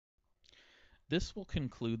This will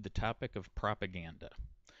conclude the topic of propaganda.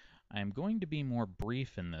 I am going to be more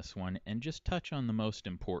brief in this one and just touch on the most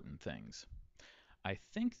important things. I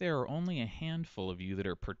think there are only a handful of you that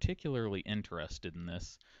are particularly interested in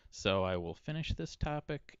this, so I will finish this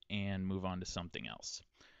topic and move on to something else.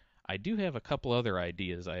 I do have a couple other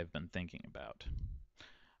ideas I have been thinking about.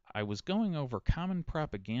 I was going over common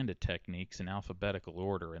propaganda techniques in alphabetical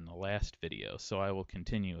order in the last video, so I will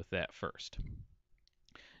continue with that first.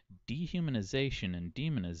 Dehumanization and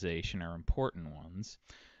demonization are important ones.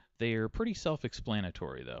 They are pretty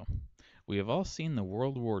self-explanatory, though. We have all seen the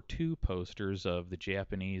World War II posters of the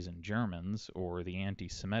Japanese and Germans, or the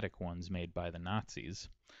anti-Semitic ones made by the Nazis.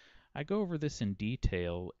 I go over this in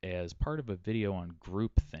detail as part of a video on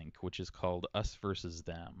groupthink, which is called Us versus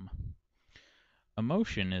Them.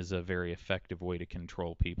 Emotion is a very effective way to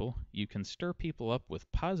control people. You can stir people up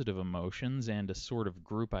with positive emotions and a sort of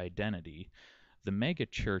group identity. The mega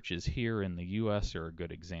churches here in the US are a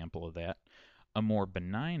good example of that. A more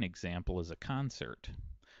benign example is a concert.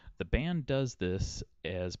 The band does this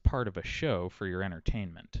as part of a show for your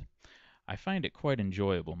entertainment. I find it quite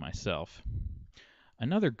enjoyable myself.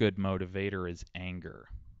 Another good motivator is anger.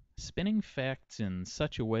 Spinning facts in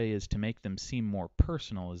such a way as to make them seem more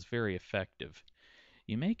personal is very effective.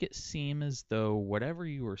 You make it seem as though whatever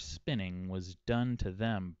you are spinning was done to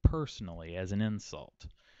them personally as an insult.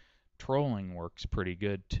 Trolling works pretty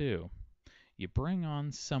good too. You bring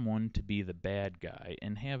on someone to be the bad guy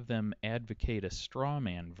and have them advocate a straw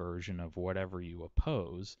man version of whatever you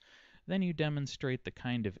oppose, then you demonstrate the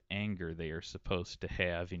kind of anger they are supposed to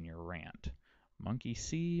have in your rant. Monkey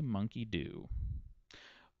see, monkey do.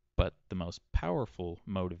 But the most powerful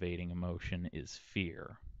motivating emotion is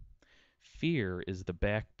fear. Fear is the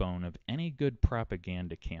backbone of any good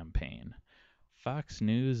propaganda campaign. Fox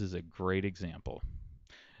News is a great example.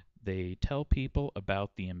 They tell people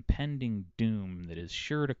about the impending doom that is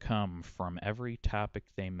sure to come from every topic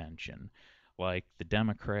they mention, like the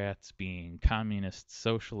Democrats being communist,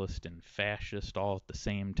 socialist, and fascist all at the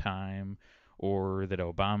same time, or that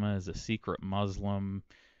Obama is a secret Muslim,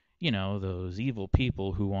 those evil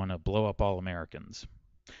people who want to blow up all Americans.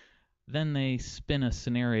 Then they spin a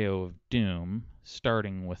scenario of doom,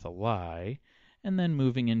 starting with a lie, and then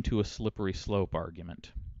moving into a slippery slope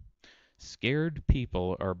argument. Scared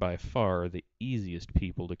people are by far the easiest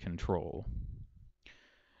people to control.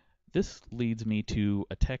 This leads me to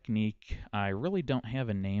a technique I really don't have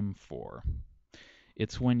a name for.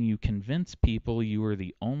 It's when you convince people you are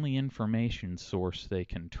the only information source they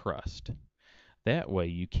can trust. That way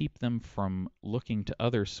you keep them from looking to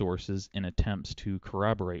other sources in attempts to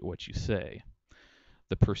corroborate what you say.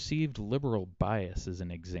 The perceived liberal bias is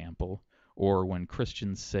an example, or when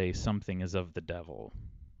Christians say something is of the devil.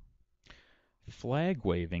 Flag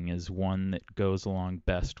waving is one that goes along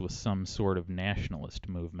best with some sort of nationalist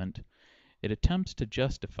movement. It attempts to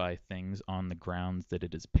justify things on the grounds that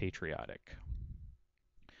it is patriotic.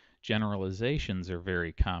 Generalizations are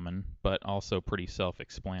very common, but also pretty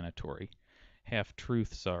self-explanatory.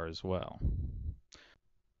 Half-truths are as well.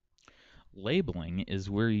 Labeling is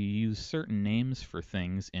where you use certain names for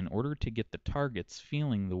things in order to get the targets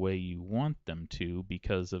feeling the way you want them to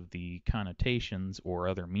because of the connotations or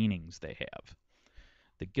other meanings they have.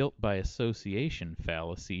 The guilt by association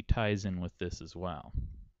fallacy ties in with this as well.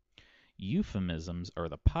 Euphemisms are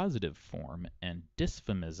the positive form and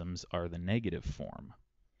dysphemisms are the negative form.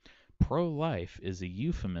 Pro-life is a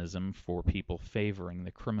euphemism for people favoring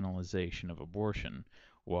the criminalization of abortion,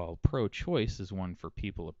 while pro-choice is one for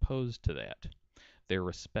people opposed to that. Their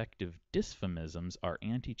respective dysphemisms are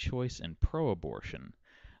anti-choice and pro-abortion,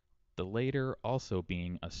 the later also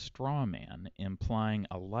being a straw man, implying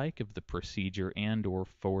a like of the procedure and or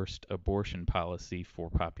forced abortion policy for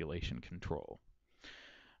population control.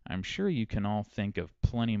 I'm sure you can all think of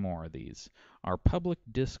plenty more of these. Our public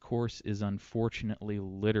discourse is unfortunately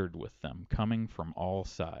littered with them, coming from all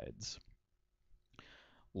sides.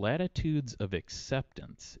 Latitudes of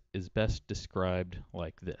acceptance is best described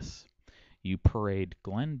like this. You parade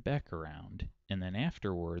Glenn Beck around, and then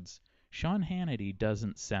afterwards, Sean Hannity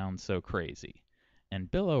doesn't sound so crazy, and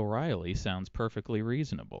Bill O'Reilly sounds perfectly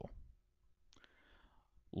reasonable.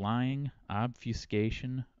 Lying,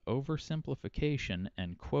 obfuscation, oversimplification,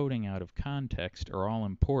 and quoting out of context are all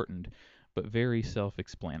important, but very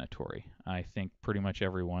self-explanatory. I think pretty much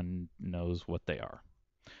everyone knows what they are.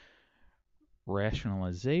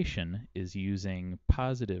 Rationalization is using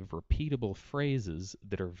positive, repeatable phrases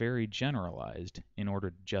that are very generalized in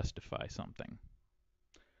order to justify something.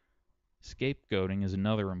 Scapegoating is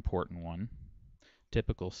another important one.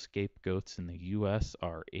 Typical scapegoats in the U.S.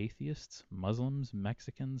 are atheists, Muslims,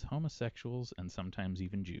 Mexicans, homosexuals, and sometimes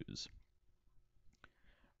even Jews.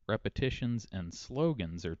 Repetitions and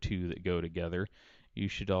slogans are two that go together. You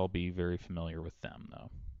should all be very familiar with them, though.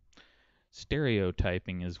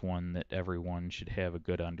 Stereotyping is one that everyone should have a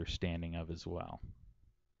good understanding of as well.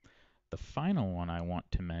 The final one I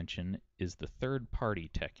want to mention is the third-party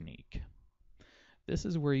technique. This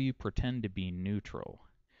is where you pretend to be neutral.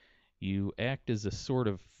 You act as a sort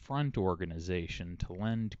of front organization to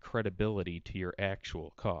lend credibility to your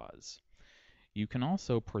actual cause. You can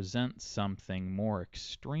also present something more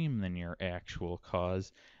extreme than your actual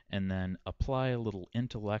cause and then apply a little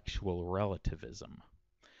intellectual relativism.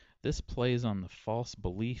 This plays on the false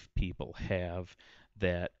belief people have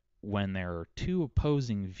that when there are two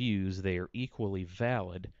opposing views, they are equally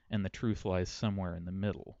valid and the truth lies somewhere in the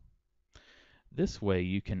middle. This way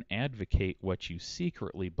you can advocate what you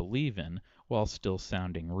secretly believe in while still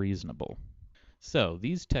sounding reasonable. So,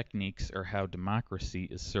 these techniques are how democracy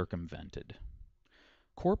is circumvented.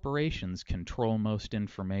 Corporations control most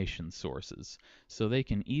information sources, so they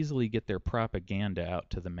can easily get their propaganda out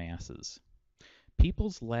to the masses.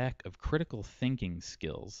 People's lack of critical thinking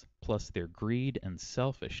skills, plus their greed and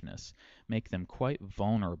selfishness, make them quite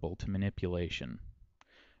vulnerable to manipulation.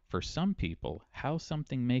 For some people, how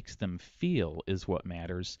something makes them feel is what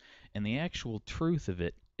matters, and the actual truth of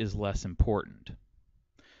it is less important.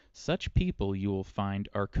 Such people, you will find,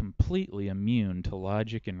 are completely immune to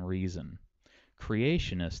logic and reason.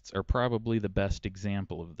 Creationists are probably the best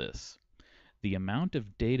example of this. The amount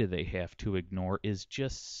of data they have to ignore is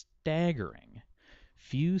just staggering.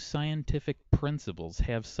 Few scientific principles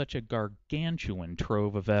have such a gargantuan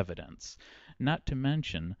trove of evidence, not to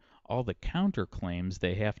mention all the counterclaims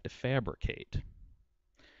they have to fabricate.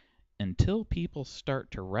 Until people start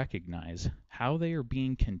to recognize how they are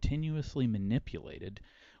being continuously manipulated,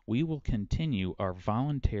 we will continue our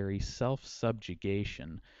voluntary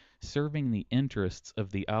self-subjugation, serving the interests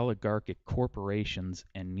of the oligarchic corporations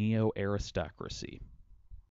and neo-aristocracy.